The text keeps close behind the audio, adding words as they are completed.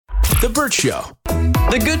The Burt Show.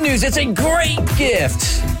 The good news, it's a great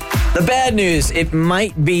gift. The bad news, it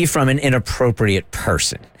might be from an inappropriate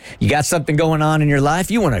person. You got something going on in your life,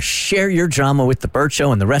 you want to share your drama with The Burt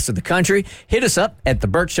Show and the rest of the country, hit us up at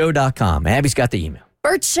theburtshow.com. Abby's got the email.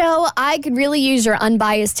 Burt Show, I could really use your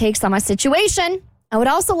unbiased takes on my situation. I would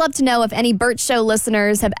also love to know if any Burt Show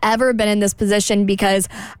listeners have ever been in this position, because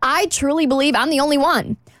I truly believe I'm the only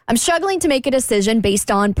one. I'm struggling to make a decision based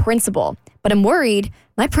on principle, but I'm worried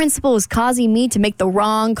my principle is causing me to make the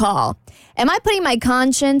wrong call. Am I putting my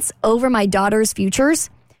conscience over my daughter's futures?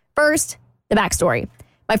 First, the backstory.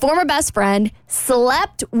 My former best friend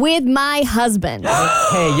slept with my husband.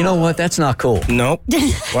 Hey, you know what? That's not cool. Nope.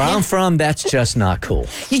 Where I'm from, that's just not cool.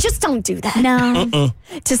 You just don't do that. No.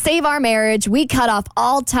 To save our marriage, we cut off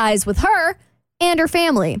all ties with her and her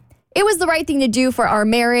family. It was the right thing to do for our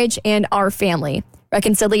marriage and our family.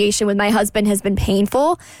 Reconciliation with my husband has been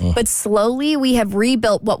painful, but slowly we have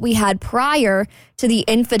rebuilt what we had prior to the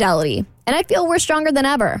infidelity. And I feel we're stronger than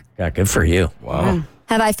ever. Yeah, good for you. Wow.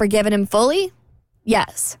 Have I forgiven him fully?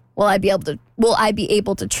 Yes. Will I be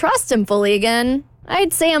able to trust him fully again?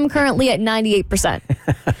 I'd say I'm currently at 98%.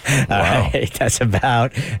 All right, that's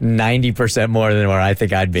about 90% more than where I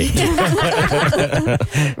think I'd be.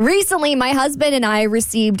 Recently, my husband and I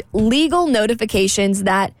received legal notifications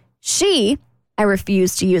that I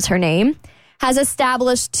refuse to use her name, has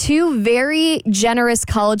established 2 very generous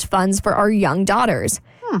college funds for our young daughters.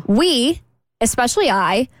 We, especially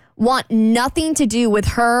I, want nothing to do with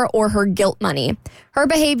her or her guilt money. Her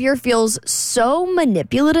behavior feels so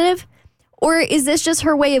manipulative. Or is this just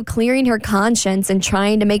her way of clearing her conscience and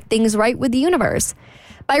trying to make things right with the universe?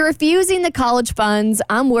 By refusing the college funds,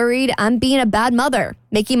 I'm worried I'm being a bad mother,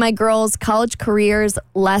 making my girls' college careers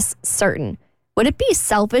less certain. Would it be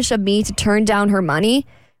selfish of me to turn down her money?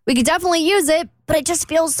 We could definitely use it, but it just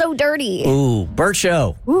feels so dirty. Ooh, Burt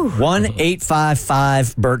Show.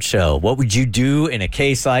 1-855-BURT Show. What would you do in a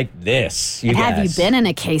case like this? Have you been in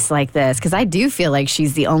a case like this? Because I do feel like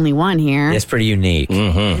she's the only one here. It's pretty unique.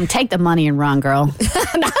 Take the money and run, girl.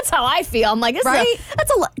 That's how I feel. I'm like,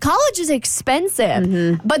 college is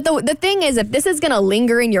expensive. But the thing is, if this is going to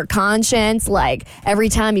linger in your conscience, like every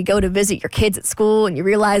time you go to visit your kids at school and you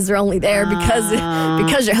realize they're only there because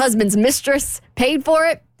your husband's mistress paid for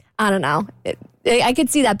it, I don't know. I could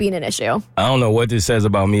see that being an issue. I don't know what this says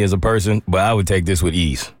about me as a person, but I would take this with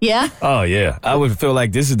ease. Yeah? Oh, yeah. I would feel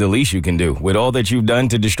like this is the least you can do. With all that you've done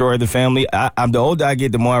to destroy the family, the older I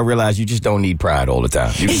get, the more I realize you just don't need pride all the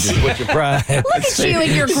time. You can just put your pride. Look at you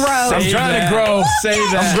and your growth. I'm trying to grow. Say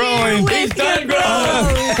that. I'm growing. He's done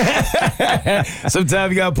growing.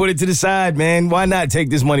 Sometimes you got to put it to the side, man. Why not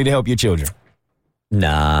take this money to help your children?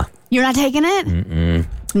 Nah. You're not taking it? Mm-mm.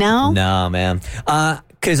 No? No, man.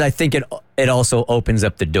 Because I think it also opens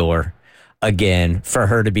up the door again for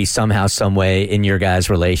her to be somehow, some way in your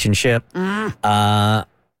guys' relationship. I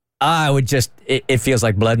would just, it feels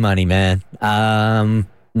like blood money, man.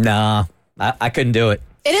 No, I couldn't do it.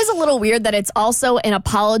 It is a little weird that it's also an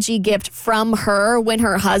apology gift from her when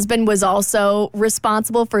her husband was also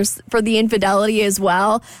responsible for the infidelity as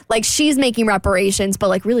well. Like, she's making reparations, but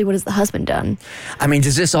like, really, what has the husband done? I mean,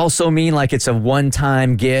 does this also mean like it's a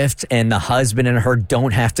one-time gift and the husband and her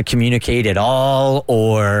don't have to communicate at all?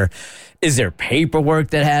 Or is there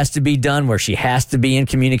paperwork that has to be done where she has to be in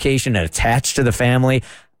communication and attached to the family?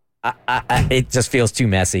 It just feels too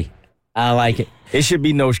messy. I like it. It should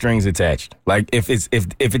be no strings attached. Like if it's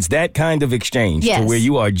that kind of exchange to where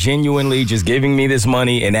you are genuinely just giving me this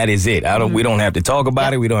money and that is it. We don't have to talk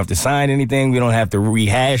about it. We don't have to sign anything. We don't have to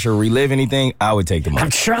rehash or relive anything. I would take the money. I'm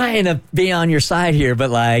trying to be on your side here, but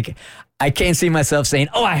like I can't see myself saying,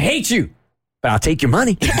 "Oh, I hate you," but I'll take your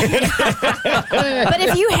money. But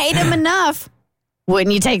if you hate him enough,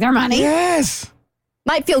 wouldn't you take their money? Yes.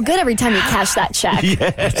 Might feel good every time you cash that check.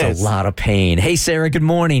 Yes. That's a lot of pain. Hey, Sarah, good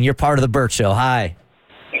morning. You're part of the Burt Show. Hi.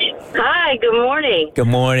 Hi, good morning. Good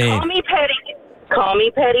morning. Call me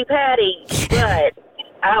Petty Patty, but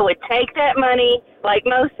I would take that money, like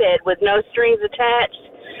Mo said, with no strings attached,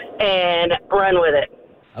 and run with it.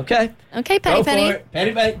 Okay. Okay, Petty Petty.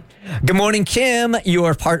 Petty Petty. Good morning, Kim. You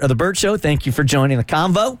are part of the Burt Show. Thank you for joining the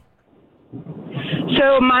convo.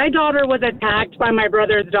 So my daughter was attacked by my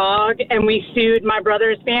brother's dog, and we sued my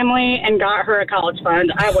brother's family and got her a college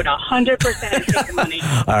fund. I would 100% take the money.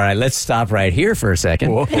 All right, let's stop right here for a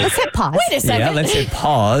second. Let's hit pause. Wait a second. Yeah, let's hit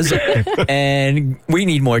pause. And we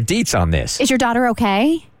need more deets on this. Is your daughter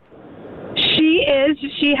okay? She is.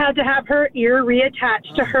 She had to have her ear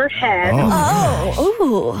reattached to her head. Oh,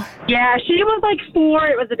 ooh. Yeah, she was like 4.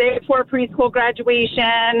 It was the day before preschool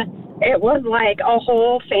graduation. it was like a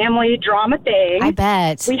whole family drama thing. I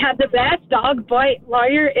bet. We had the best dog bite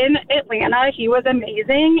lawyer in Atlanta. He was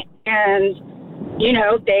amazing. And,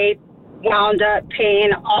 they wound up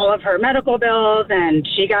paying all of her medical bills, and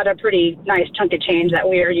she got a pretty nice chunk of change that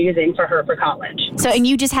we are using for her for college. So, and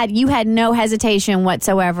you had no hesitation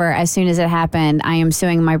whatsoever as soon as it happened. I am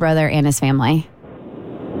suing my brother and his family.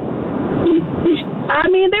 I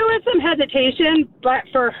mean, there was some hesitation, but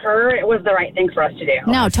for her, it was the right thing for us to do.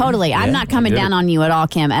 No, totally. I'm not coming down on you at all,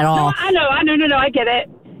 Kim, at all. No, I know. I get it.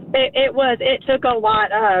 It took a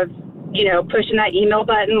lot of, pushing that email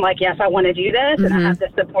button, like, yes, I want to do this, and I have the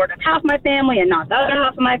support of half my family and not the other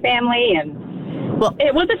half of my family, and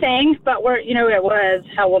it was a thing, but it was,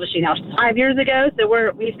 how old is she now? 5 years ago,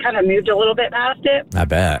 so we've kind of moved a little bit past it. I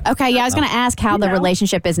bet. Okay, yeah, I was going to ask how the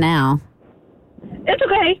relationship is now. It's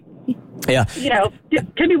okay. Yeah.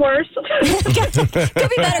 Could be worse. Could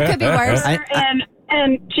be better, could be worse.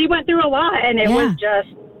 And she went through a lot, and it was just,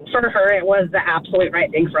 for her, it was the absolute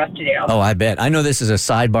right thing for us to do. Oh, I bet. I know this is a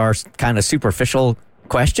sidebar, kind of superficial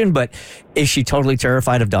question, but is she totally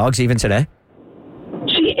terrified of dogs even today?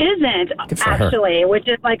 She isn't, actually, which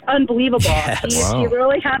is like unbelievable. Yes. She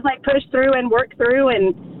really has pushed through and worked through,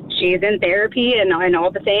 and she's in therapy and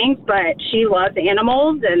all the things, but she loves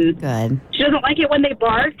animals, and good. She doesn't like it when they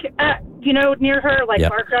bark at, near her,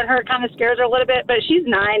 bark on her. It kind of scares her a little bit, but she's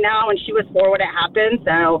 9 now, and she was 4 when it happened,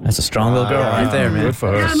 so. That's a strong little girl right there, man. Good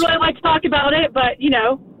for her. I don't really like to talk about it, but,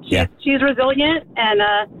 she's resilient,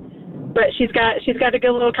 and, but she's got a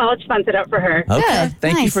good little college fund set up for her. Okay. Good.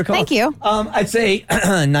 Thank you Nice. for calling. Thank you. I'd say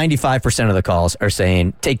 95% of the calls are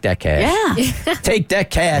saying, take that cash. Yeah. Take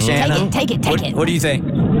that cash, Anna. Take it. What do you think?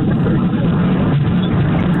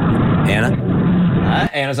 Anna?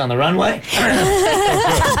 Anna's on the runway.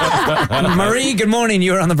 Marie, good morning.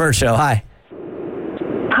 You're on the Burt Show. Hi.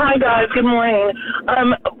 Hi, guys. Good morning.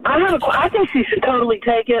 I think she should totally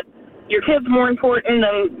take it. Your kid's more important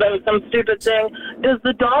than some stupid thing. Does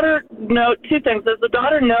the daughter know? 2 things. Does the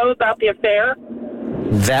daughter know about the affair?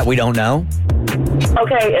 That we don't know.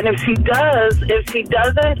 Okay, and if she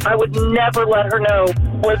doesn't, I would never let her know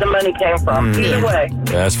where the money came from. Either way.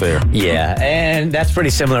 That's fair. Yeah, and that's pretty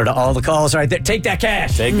similar to all the calls right there. Take that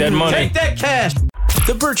cash. Take that money. Take that cash.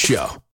 The Burt Show.